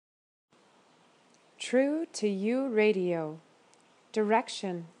True to You Radio.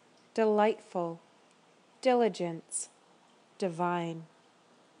 Direction, delightful. Diligence, divine.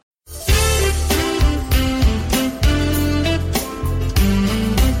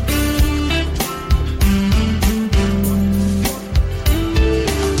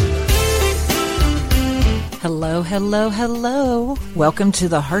 Hello, hello, hello. Welcome to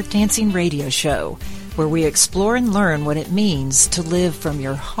the Heart Dancing Radio Show, where we explore and learn what it means to live from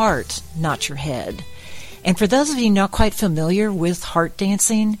your heart, not your head. And for those of you not quite familiar with heart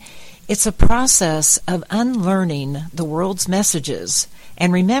dancing, it's a process of unlearning the world's messages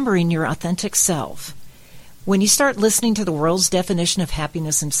and remembering your authentic self. When you start listening to the world's definition of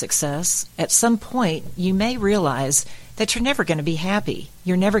happiness and success, at some point you may realize that you're never going to be happy.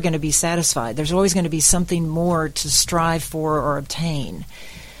 You're never going to be satisfied. There's always going to be something more to strive for or obtain.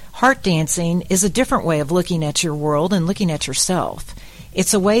 Heart dancing is a different way of looking at your world and looking at yourself.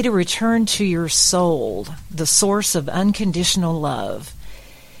 It's a way to return to your soul, the source of unconditional love.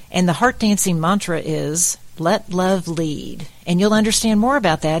 And the heart dancing mantra is, let love lead. And you'll understand more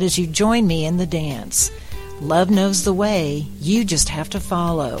about that as you join me in the dance. Love knows the way, you just have to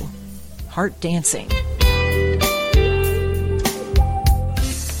follow. Heart dancing.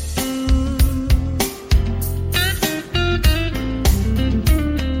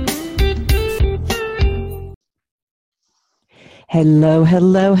 Hello,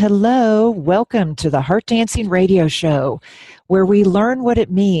 hello, hello. Welcome to the Heart Dancing Radio Show, where we learn what it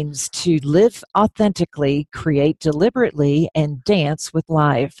means to live authentically, create deliberately, and dance with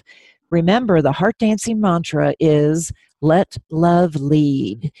life. Remember, the heart dancing mantra is, let love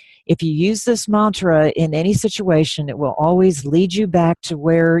lead. If you use this mantra in any situation, it will always lead you back to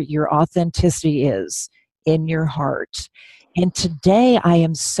where your authenticity is, in your heart. And today I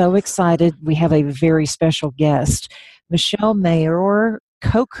am so excited. We have a very special guest. Michelle Mayur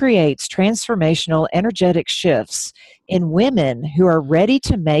co-creates transformational energetic shifts in women who are ready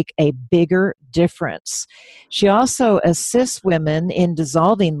to make a bigger difference. She also assists women in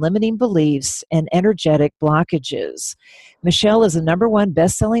dissolving limiting beliefs and energetic blockages. Michelle is a #1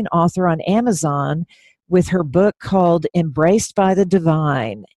 best-selling author on Amazon with her book called Embraced by the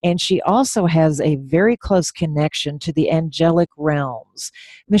Divine, and she also has a very close connection to the angelic realms.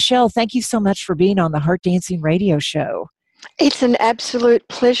 Michelle, thank you so much for being on the Heart Dancing Radio Show. It's an absolute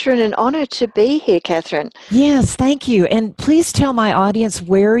pleasure and an honor to be here, Catherine. Yes, thank you. And please tell my audience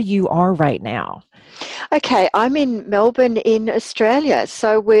where you are right now. Okay, I'm in Melbourne in Australia,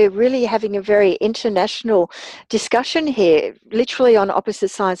 so we're really having a very international discussion here, literally on opposite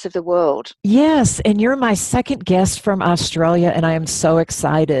sides of the world. Yes, and you're my second guest from Australia, and I am so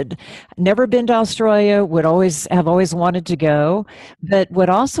excited. Never been to Australia, have always wanted to go, but what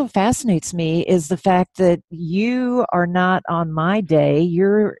also fascinates me is the fact that you are not on my day,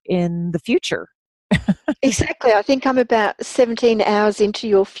 you're in the future. Exactly. I think I'm about 17 hours into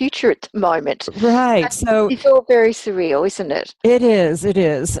your future at the moment. Right. So it's all very surreal, isn't it? It is. It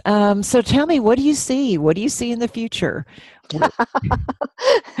is. So tell me, what do you see? What do you see in the future?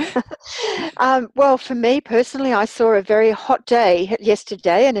 Well, for me personally, I saw a very hot day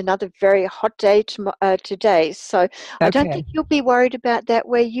yesterday and another very hot day today. So I don't think you'll be worried about that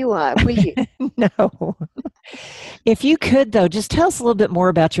where you are, will you? No. If you could, though, just tell us a little bit more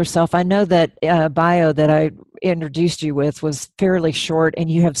about yourself. I know that bio that I introduced you with was fairly short, and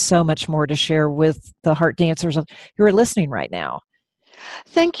you have so much more to share with the heart dancers who are listening right now.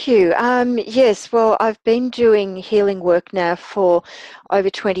 Thank you. Yes, well, I've been doing healing work now for over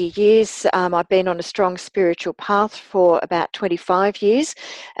 20 years. I've been on a strong spiritual path for about 25 years,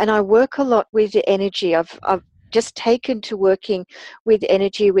 and I work a lot with the energy. I've just taken to working with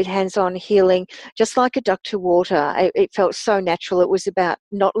energy, with hands-on healing, just like a duck to water. It felt so natural. It was about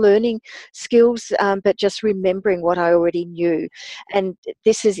not learning skills, but just remembering what I already knew. And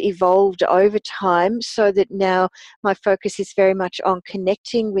this has evolved over time so that now my focus is very much on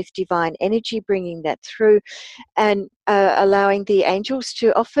connecting with divine energy, bringing that through, and allowing the angels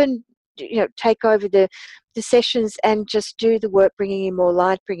to often take over the sessions and just do the work, bringing in more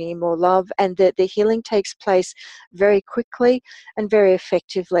light, bringing in more love, and the healing takes place very quickly and very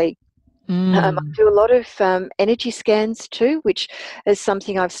effectively. I do a lot of energy scans too, which is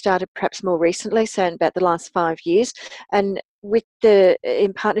something I've started perhaps more recently, so in about the last 5 years. And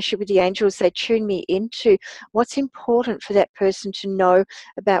in partnership with the angels, they tune me into what's important for that person to know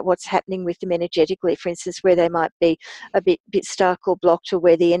about what's happening with them energetically. For instance, where they might be a bit stuck or blocked, or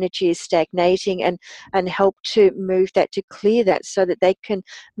where the energy is stagnating, and help to move that, to clear that, so that they can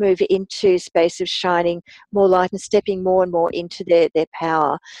move into a space of shining more light and stepping more and more into their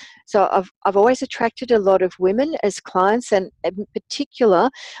power. So I've always attracted a lot of women as clients, and in particular,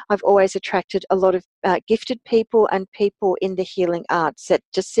 I've always attracted a lot of gifted people and people in the healing arts. That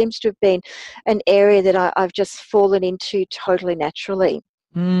just seems to have been an area that I've just fallen into totally naturally.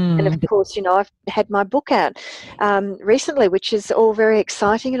 And of Mm. course, I've had my book out recently, which is all very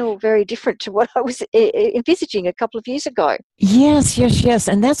exciting and all very different to what I was envisaging a couple of years ago. Yes, yes, yes.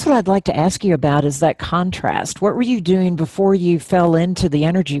 And that's what I'd like to ask you about is that contrast. What were you doing before you fell into the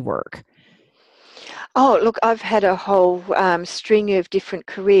energy work? Oh, look, I've had a whole string of different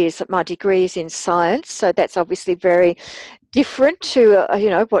careers. My degree is in science, so that's obviously very different to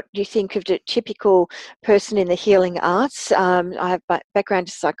what you think of the typical person in the healing arts. I have background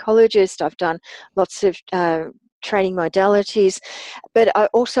as a psychologist. I've done lots of training modalities, but I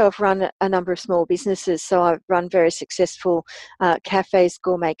also have run a number of small businesses. So I've run very successful cafes,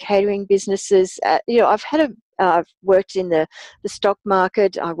 gourmet catering businesses. I've worked in the stock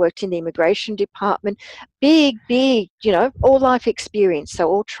market. I worked in the immigration department. Big, all life experience. So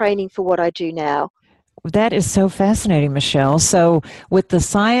all training for what I do now. That is so fascinating, Michelle. So, with the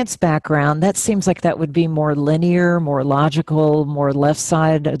science background, that seems like that would be more linear, more logical, more left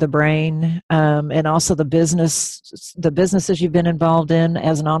side of the brain, and also the businesses you've been involved in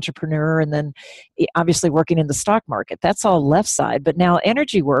as an entrepreneur, and then obviously working in the stock market. That's all left side. But now,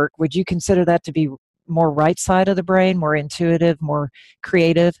 energy work, would you consider that to be more right side of the brain, more intuitive, more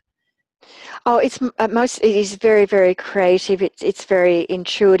creative? Oh, it is very, very creative. It's very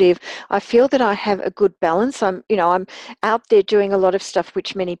intuitive. I feel that I have a good balance. I'm out there doing a lot of stuff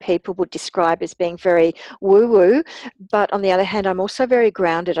which many people would describe as being very woo-woo, but on the other hand, I'm also very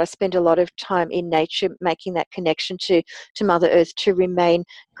grounded. I spend a lot of time in nature, making that connection to Mother Earth to remain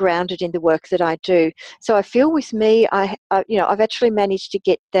grounded in the work that I do. So I feel with me, I've actually managed to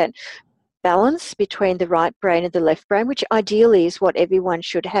get that balance between the right brain and the left brain, which ideally is what everyone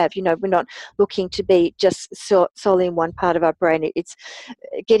should have. We're not looking to be just solely in one part of our brain. It's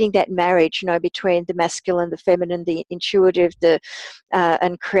getting that marriage, between the masculine, the feminine, the intuitive, the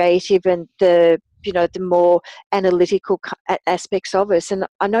and creative, and the more analytical aspects of us. And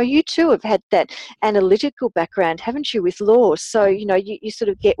I know you too have had that analytical background, haven't you, with law? So you sort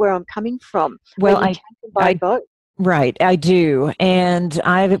of get where I'm coming from, where Well, you I, can combine I both. Right, I do. And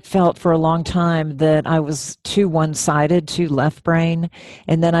I've felt for a long time that I was too one sided, too left brain.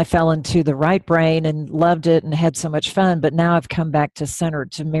 And then I fell into the right brain and loved it and had so much fun. But now I've come back to center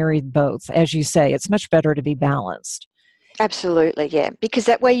to marry both. As you say, it's much better to be balanced. Absolutely, yeah. Because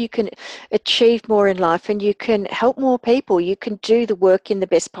that way you can achieve more in life and you can help more people. You can do the work in the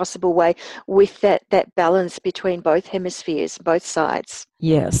best possible way with that balance between both hemispheres, both sides.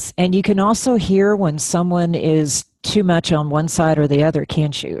 Yes. And you can also hear when someone is too much on one side or the other,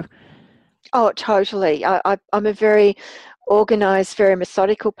 can't you? Oh, totally. I'm a very organized, very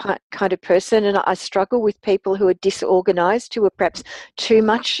methodical kind of person, and I struggle with people who are disorganized, who are perhaps too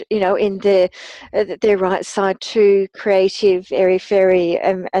much, in their right side, too creative, airy fairy,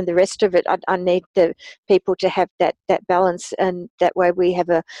 and the rest of it. I need the people to have that balance, and that way we have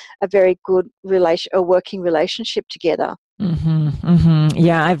a very good a working relationship together.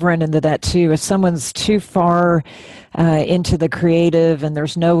 Yeah, I've run into that too. If someone's too far into the creative and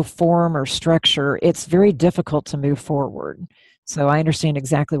there's no form or structure, it's very difficult to move forward. So I understand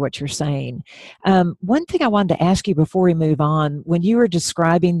exactly what you're saying. One thing I wanted to ask you before we move on, when you were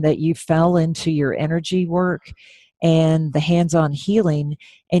describing that you fell into your energy work and the hands on healing,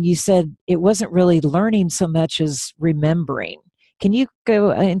 and you said it wasn't really learning so much as remembering. Can you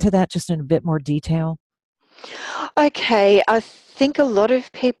go into that just in a bit more detail? Okay, I think a lot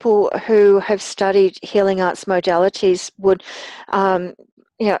of people who have studied healing arts modalities would, um,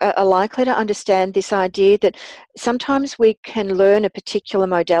 are likely to understand this idea that sometimes we can learn a particular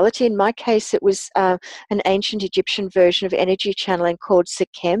modality. In my case, it was an ancient Egyptian version of energy channeling called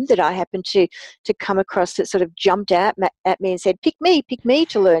Sekem that I happened to come across that sort of jumped out at me and said, pick me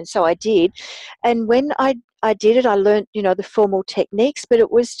to learn. So I did. And when I did it, I learned, the formal techniques, but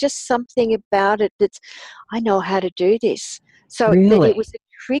it was just something about it that's, I know how to do this. So it Really? was a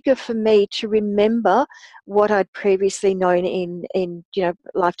trigger for me to remember what I'd previously known in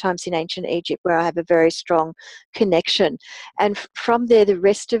lifetimes in ancient Egypt, where I have a very strong connection. And from there, the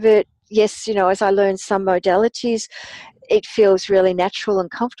rest of it, yes, as I learned some modalities, it feels really natural and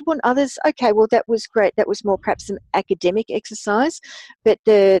comfortable, and others, okay, well, that was great, that was more perhaps some academic exercise, but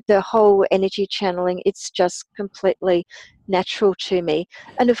the whole energy channeling, it's just completely natural to me.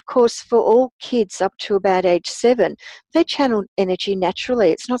 And of course, for all kids up to about age 7, they channel energy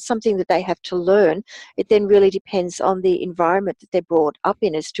naturally. It's not something that they have to learn. It then really depends on the environment that they're brought up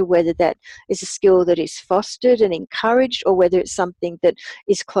in as to whether that is a skill that is fostered and encouraged, or whether it's something that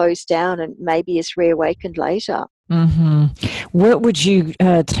is closed down and maybe is reawakened later. Mm-hmm. What would you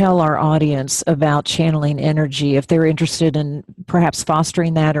tell our audience about channeling energy if they're interested in perhaps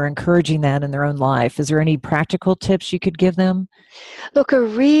fostering that or encouraging that in their own life? Is there any practical tips you could give them? Look, a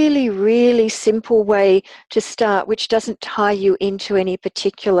really, really simple way to start, which doesn't tie you into any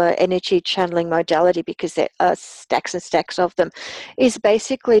particular energy channeling modality because there are stacks and stacks of them, is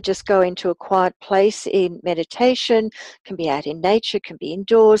basically just go into a quiet place in meditation, can be out in nature, can be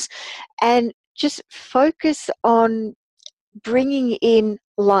indoors, and just focus on bringing in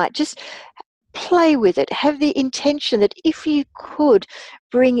light. Just play with it. Have the intention that if you could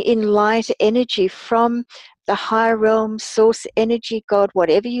bring in light energy from the higher realm, source energy, God,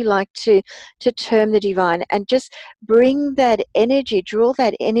 whatever you like to term the divine, and just bring that energy, draw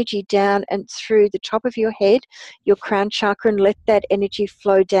that energy down and through the top of your head, your crown chakra, and let that energy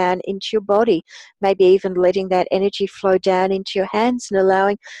flow down into your body. Maybe even letting that energy flow down into your hands and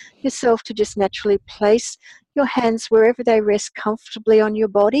allowing yourself to just naturally place your hands wherever they rest comfortably on your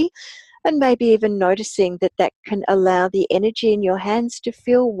body, and maybe even noticing that that can allow the energy in your hands to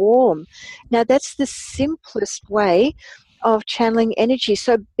feel warm. Now, that's the simplest way of channeling energy.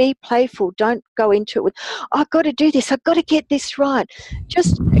 So be playful. Don't go into it with, I've got to do this, I've got to get this right.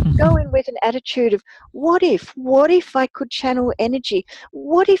 Just go in with an attitude of, what if I could channel energy?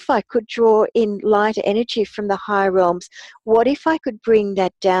 What if I could draw in light energy from the higher realms? What if I could bring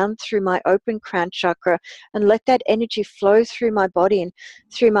that down through my open crown chakra and let that energy flow through my body and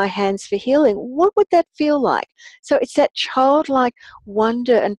through my hands for healing? What would that feel like? So it's that childlike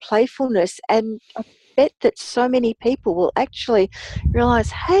wonder and playfulness, and I bet that so many people will actually realize,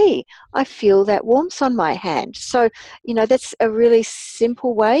 hey, I feel that warmth on my hand. So, that's a really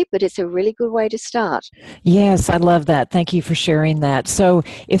simple way, but it's a really good way to start. Yes, I love that. Thank you for sharing that. So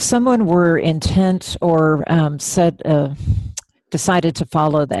if someone were intent or decided to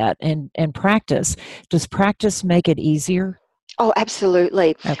follow that and practice, does practice make it easier? Oh,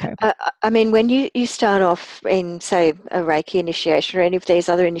 absolutely. Okay. I mean, when you start off in, say, a Reiki initiation or any of these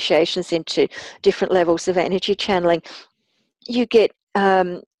other initiations into different levels of energy channeling, you get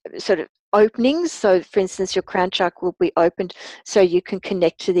sort of openings. So, for instance, your crown chakra will be opened so you can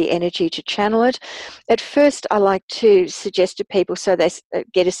connect to the energy to channel it. At first, I like to suggest to people, so they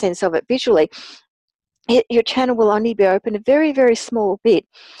get a sense of it visually, your channel will only be open a very, very small bit.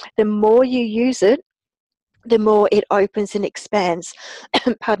 The more you use it, the more it opens and expands.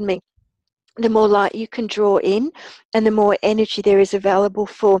 Pardon me. The more light you can draw in, and the more energy there is available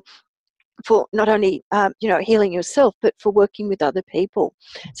for not only healing yourself, but for working with other people.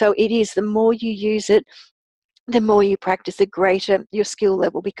 So it is, the more you use it, the more you practice, the greater your skill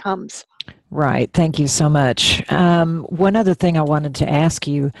level becomes. Right. Thank you so much. One other thing I wanted to ask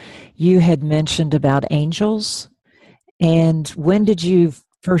you, you had mentioned about angels. And when did you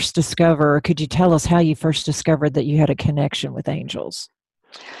first discover, or could you tell us how you first discovered that you had a connection with angels?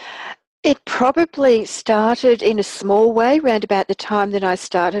 It probably started in a small way around about the time that I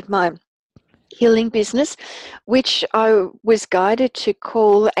started my healing business, which I was guided to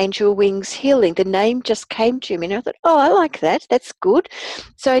call Angel Wings Healing. The name just came to me and I thought, oh, I like that. That's good.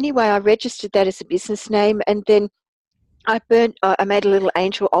 So anyway, I registered that as a business name, and then I made a little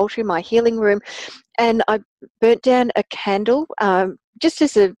angel altar in my healing room, and I burnt down a candle just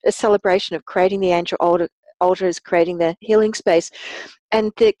as a celebration of creating the angel altar as creating the healing space.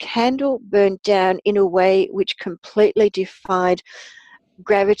 And the candle burned down in a way which completely defied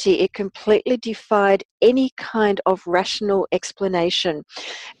gravity. It completely defied any kind of rational explanation,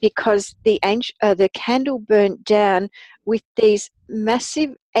 because the candle burnt down with these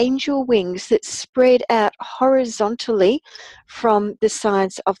massive angel wings that spread out horizontally from the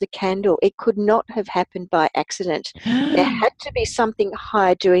sides of the candle. It could not have happened by accident. There had to be something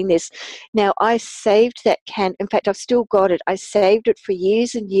higher doing this. Now, I saved that candle. In fact, I've still got it. I saved it for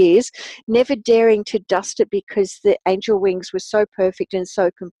years and years, never daring to dust it because the angel wings were so perfect and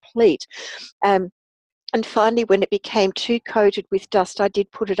so complete. And finally, when it became too coated with dust, I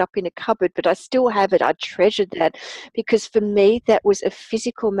did put it up in a cupboard, but I still have it. I treasured that, because for me, that was a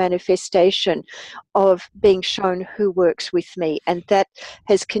physical manifestation of being shown who works with me. And that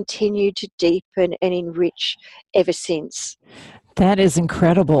has continued to deepen and enrich ever since. That is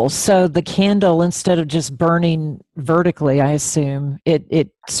incredible. So the candle, instead of just burning vertically, I assume, it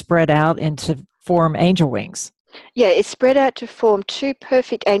spread out into form angel wings. Yeah, it spread out to form two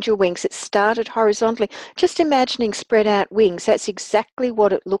perfect angel wings. It started horizontally. Just imagining spread out wings, that's exactly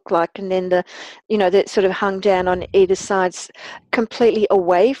what it looked like. And then that sort of hung down on either sides, completely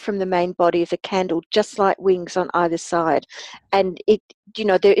away from the main body of the candle, just like wings on either side. And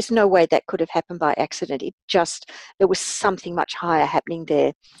there is no way that could have happened by accident. There was something much higher happening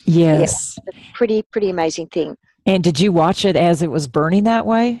there. Yeah, Yes. a pretty amazing thing. And did you watch it as it was burning that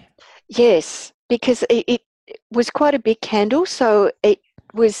way? Yes, because it was quite a big candle. So it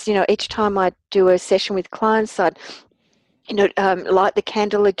was, each time I'd do a session with clients, I'd, light the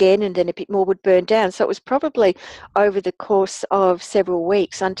candle again and then a bit more would burn down. So it was probably over the course of several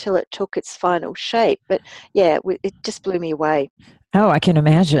weeks until it took its final shape. But yeah, it just blew me away. Oh, I can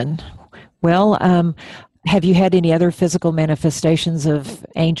imagine. Well, have you had any other physical manifestations of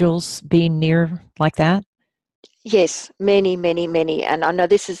angels being near like that? Yes, many, many, many. And I know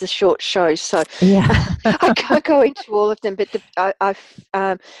this is a short show, so Yeah. I can't go into all of them. But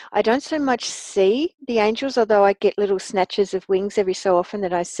I don't so much see the angels, although I get little snatches of wings every so often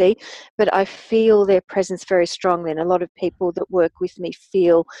that I see. But I feel their presence very strongly. And a lot of people that work with me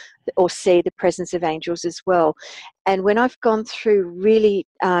feel or see the presence of angels as well. And when I've gone through really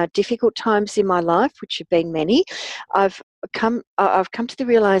difficult times in my life, which have been many, I've come to the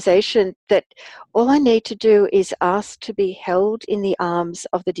realization that all I need to do is ask to be held in the arms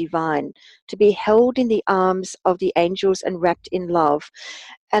of the divine, to be held in the arms of the angels and wrapped in love.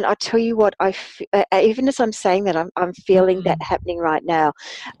 And I tell you what, even as I'm saying that, I'm feeling that Mm. happening right now.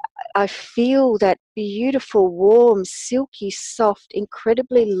 I feel that beautiful, warm, silky, soft,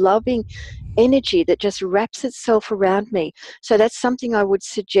 incredibly loving energy that just wraps itself around me. So that's something I would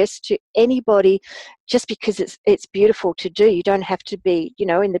suggest to anybody, just because it's beautiful to do. You don't have to be, in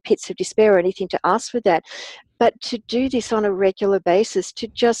the pits of despair or anything to ask for that. But to do this on a regular basis, to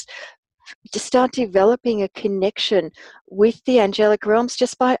start developing a connection with the angelic realms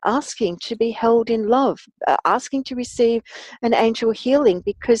just by asking to be held in love, asking to receive an angel healing,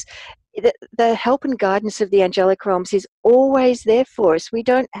 because the help and guidance of the angelic realms is always there for us. We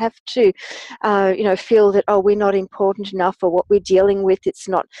don't have to, feel that, we're not important enough, or what we're dealing with, it's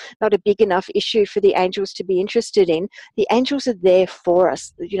not a big enough issue for the angels to be interested in. The angels are there for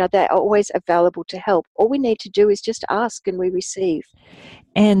us. They're always available to help. All we need to do is just ask, and we receive.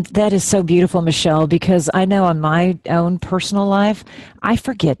 And that is so beautiful, Michelle, because I know in my own personal life, I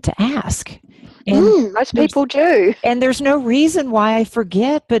forget to ask. And Most there's people do. and there's no reason why I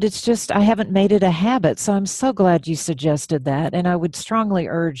forget, but it's just I haven't made it a habit. So I'm so glad you suggested that. And I would strongly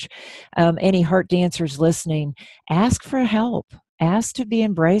urge any heart dancers listening, ask for help. Ask to be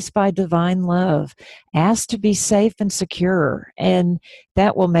embraced by divine love. Ask to be safe and secure. And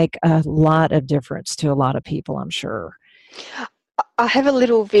that will make a lot of difference to a lot of people, I'm sure. I have a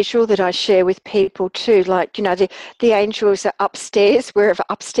little visual that I share with people too, like, the angels are upstairs, wherever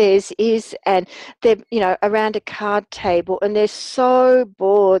upstairs is, and they're, around a card table, and they're so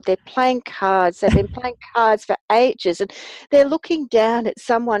bored. They're playing cards. They've been playing cards for ages, and they're looking down at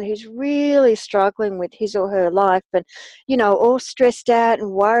someone who's really struggling with his or her life, and, all stressed out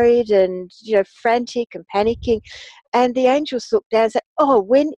and worried and, frantic and panicking. And the angels look down and say, "Oh,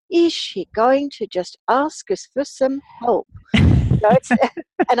 when is she going to just ask us for some help?" It's,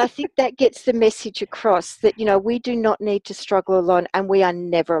 and I think that gets the message across that, we do not need to struggle alone, and we are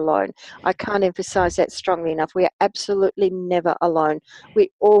never alone. I can't emphasize that strongly enough. We are absolutely never alone.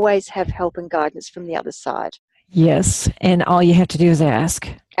 We always have help and guidance from the other side. Yes. And all you have to do is ask.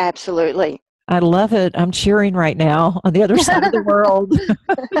 Absolutely. I love it. I'm cheering right now on the other side of the world.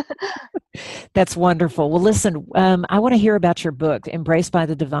 That's wonderful. Well, listen, I want to hear about your book, Embraced by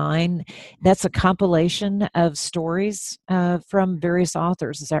the Divine. That's a compilation of stories from various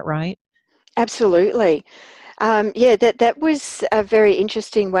authors. Is that right? Absolutely. Yeah, that was a very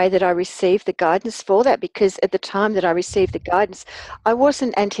interesting way that I received the guidance for that, because at the time that I received the guidance, I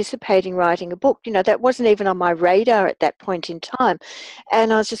wasn't anticipating writing a book. That wasn't even on my radar at that point in time.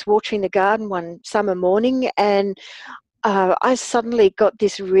 And I was just watering the garden one summer morning, and I suddenly got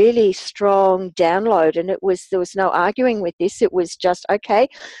this really strong download, and there was no arguing with this. It was just, okay,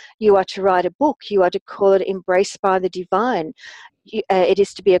 you are to write a book. You are to call it Embraced by the Divine. It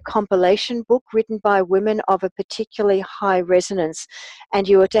is to be a compilation book written by women of a particularly high resonance, and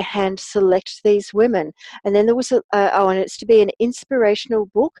you are to hand select these women. And then there was and it's to be an inspirational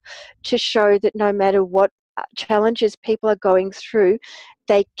book to show that no matter what challenges people are going through,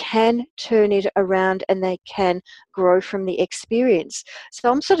 they can turn it around and they can grow from the experience.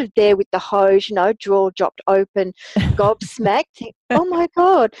 So I'm sort of there with the hose, jaw dropped open, gobsmacked. oh my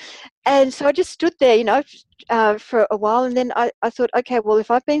God. And so I just stood there, for a while. And then I thought, okay, well,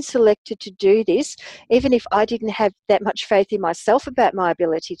 if I've been selected to do this, even if I didn't have that much faith in myself about my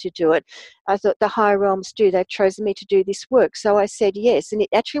ability to do it, I thought the higher realms do. They've chosen me to do this work. So I said yes. And it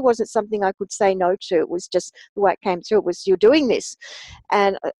actually wasn't something I could say no to. It was just the way it came through. It was, you're doing this.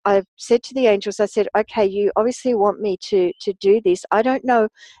 And I said to the angels, I said, okay, you obviously want me to do this. I don't know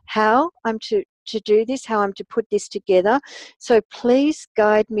how I'm to do this, how I'm to put this together. So please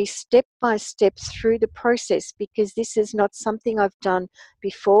guide me step by step through the process, because this is not something I've done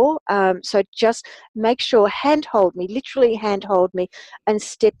before. So just make sure, handhold me, literally handhold me, and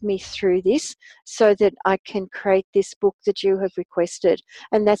step me through this so that I can create this book that you have requested.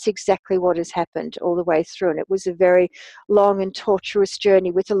 And that's exactly what has happened all the way through. And it was a very long and torturous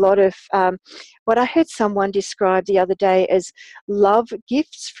journey with a lot of what I heard someone describe the other day as love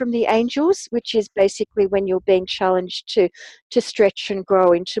gifts from the angels, which is basically when you're being challenged to stretch and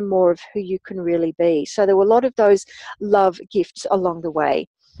grow into more of who you can really be. So there were a lot of those love gifts along the way.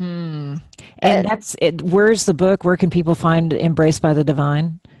 Hmm. Uh, And that's it. Where's the book? Where can people find Embraced by the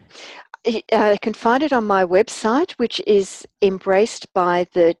Divine? You can find it on my website, which is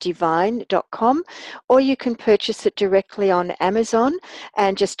embracedbythedivine.com, or you can purchase it directly on Amazon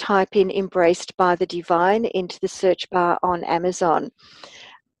and just type in Embraced by the Divine into the search bar on Amazon.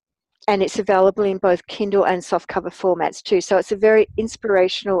 And it's available in both Kindle and softcover formats too. So it's a very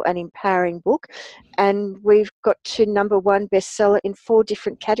inspirational and empowering book. And we've got to #1 bestseller in 4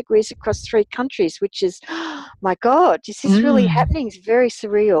 different categories across 3 countries, which is, oh my God, is this really Mm. happening? It's very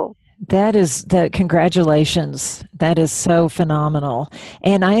surreal. That congratulations. That is so phenomenal.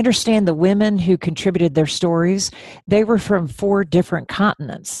 And I understand the women who contributed their stories, they were from 4 different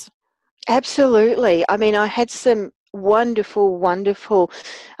continents. Absolutely. I mean, I had some wonderful, wonderful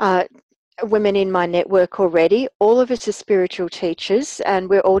women in my network already. All of us are spiritual teachers, and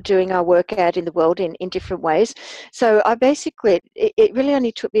we're all doing our work out in the world in different ways. So I basically, it really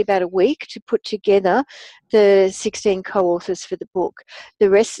only took me about a week to put together the 16 co-authors for the book.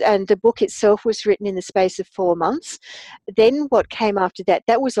 The rest, and the book itself was written in the space of 4 months. Then what came after that,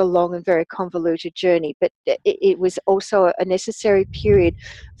 that was a long and very convoluted journey, but it was also a necessary period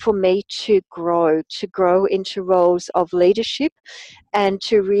for me to grow into roles of leadership and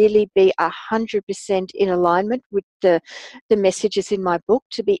to really be 100% in alignment with the messages in my book,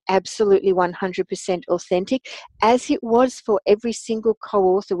 to be absolutely 100% authentic, as it was for every single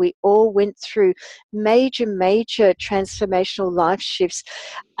co-author. We all went through major transformational life shifts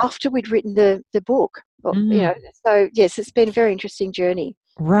after we'd written the book. Mm. So yes, it's been a very interesting journey.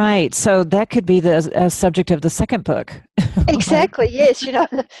 Right. So that could be the subject of the second book, right? Exactly. Yes.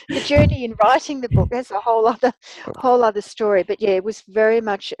 The journey in writing the book, that's a whole other story. But yeah, it was very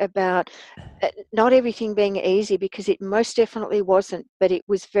much about not everything being easy, because it most definitely wasn't. But it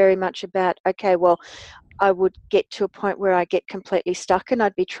was very much about, okay, well, I would get to a point where I get completely stuck, and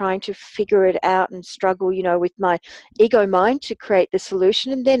I'd be trying to figure it out and struggle, with my ego mind to create the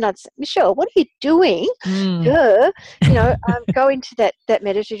solution. And then I'd say, Michelle, what are you doing? Mm. Duh. Go into that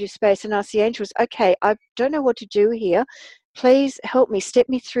meditative space and ask the angels, okay, I don't know what to do here. Please help me, step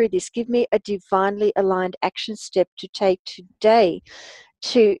me through this. Give me a divinely aligned action step to take today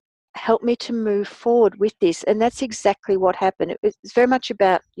to help me to move forward with this. And that's exactly what happened. It's very much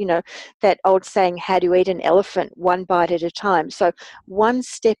about, that old saying, how do you eat an elephant? One bite at a time. So one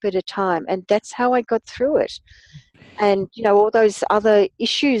step at a time. And that's how I got through it. And, all those other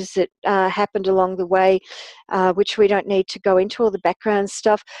issues that happened along the way, which we don't need to go into, all the background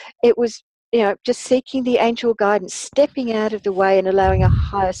stuff, it was, just seeking the angel guidance, stepping out of the way and allowing a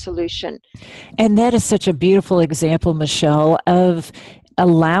higher solution. And that is such a beautiful example, Michelle, of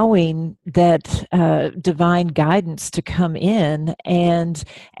allowing that divine guidance to come in. And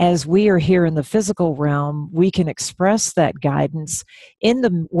as we are here in the physical realm, we can express that guidance in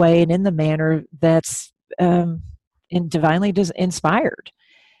the way and in the manner that's divinely inspired.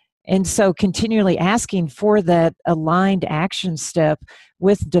 And so continually asking for that aligned action step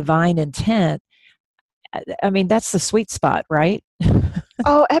with divine intent, I mean, that's the sweet spot, right?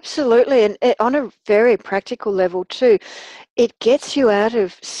 Oh, absolutely. And on a very practical level too, it gets you out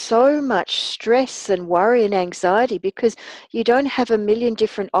of so much stress and worry and anxiety, because you don't have a million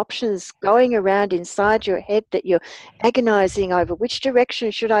different options going around inside your head that you're agonizing over. Which direction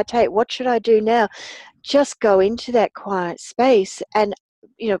should I take? What should I do now? Just go into that quiet space and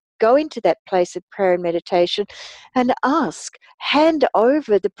go into that place of prayer and meditation and hand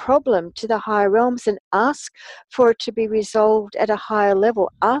over the problem to the higher realms and ask for it to be resolved at a higher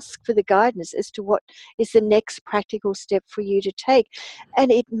level. Ask for the guidance as to what is the next practical step for you to take.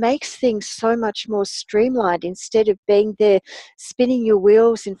 And it makes things so much more streamlined instead of being there spinning your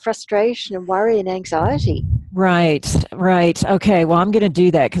wheels in frustration and worry and anxiety. Right. Okay, well, I'm going to do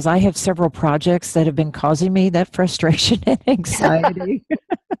that because I have several projects that have been causing me that frustration and anxiety.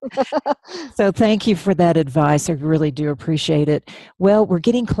 So thank you for that advice. I really do appreciate it. Well, we're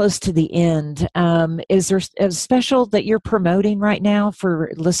getting close to the end. Is there a special that you're promoting right now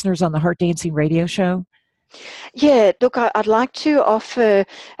for listeners on the Heart Dancing Radio Show? Yeah, look, I'd like to offer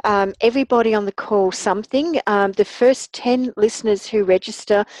everybody on the call something. The first 10 listeners who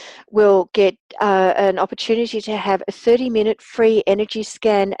register will get an opportunity to have a 30-minute free energy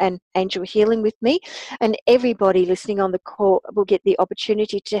scan and angel healing with me. And everybody listening on the call will get the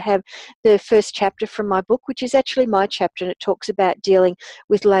opportunity to have the first chapter from my book, which is actually my chapter, and it talks about dealing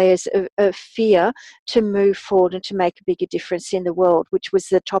with layers of fear to move forward and to make a bigger difference in the world, which was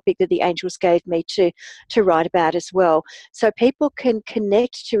the topic that the angels gave me to write about as well. So people can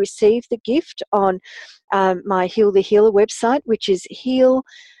connect to receive the gift on my Heal the Healer website, which is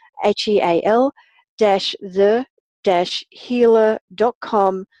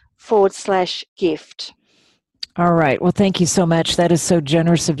heal-the-healer.com/gift. All right. Well, thank you so much. That is so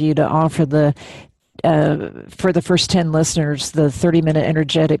generous of you to offer for the first 10 listeners, the 30-minute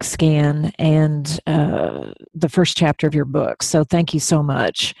energetic scan and the first chapter of your book. So thank you so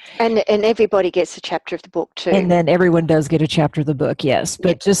much. And everybody gets a chapter of the book too. And then everyone does get a chapter of the book, yes.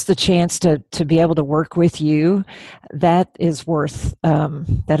 But just the chance to be able to work with you, that's priceless.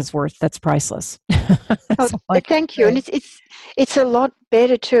 Thank you. And it's a lot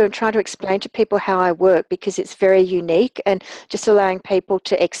better too. I'm trying to explain to people how I work because it's very unique, and just allowing people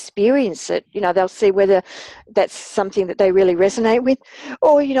to experience it. They'll see whether that's something that they really resonate with,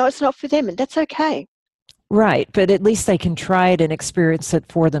 or it's not for them, and that's okay. Right, but at least they can try it and experience it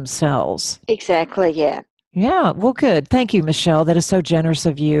for themselves. Exactly, yeah. Yeah, well, good. Thank you, Michelle. That is so generous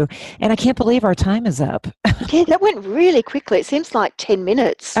of you. And I can't believe our time is up. Yeah, that went really quickly. It seems like 10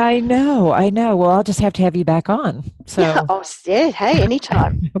 minutes. I know. Well, I'll just have to have you back on. So. Yeah, hey,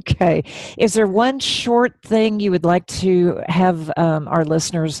 anytime. Okay. Is there one short thing you would like to have our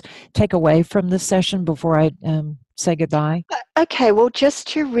listeners take away from this session before I say goodbye? Okay, well, just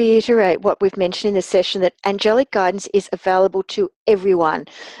to reiterate what we've mentioned in the session, that angelic guidance is available to everyone.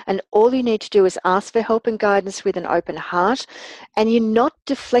 And all you need to do is ask for help and guidance with an open heart. And you're not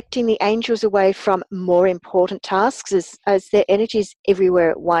deflecting the angels away from more important tasks as their energy is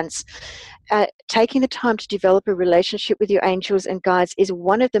everywhere at once. Taking the time to develop a relationship with your angels and guides is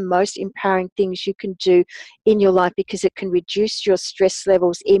one of the most empowering things you can do in your life, because it can reduce your stress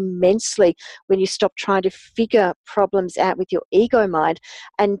levels immensely when you stop trying to figure problems out with your ego mind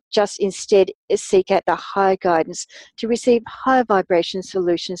and just instead seek out the higher guidance to receive higher vibration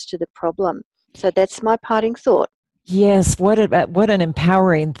solutions to the problem. So that's my parting thought. Yes, what an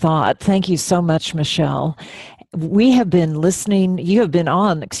empowering thought. Thank you so much, Michelle. You have been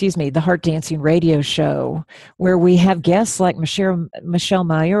on, the Heart Dancing Radio Show, where we have guests like Michelle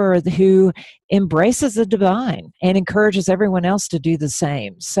Mayur, who embraces the divine and encourages everyone else to do the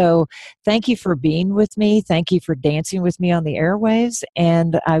same. So thank you for being with me. Thank you for dancing with me on the airwaves,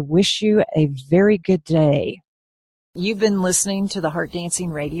 and I wish you a very good day. You've been listening to the Heart Dancing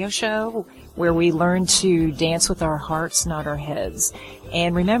Radio Show, where we learn to dance with our hearts, not our heads.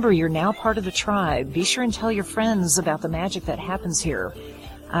 And remember, you're now part of the tribe. Be sure and tell your friends about the magic that happens here.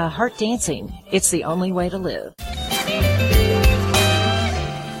 Heart Dancing, it's the only way to live.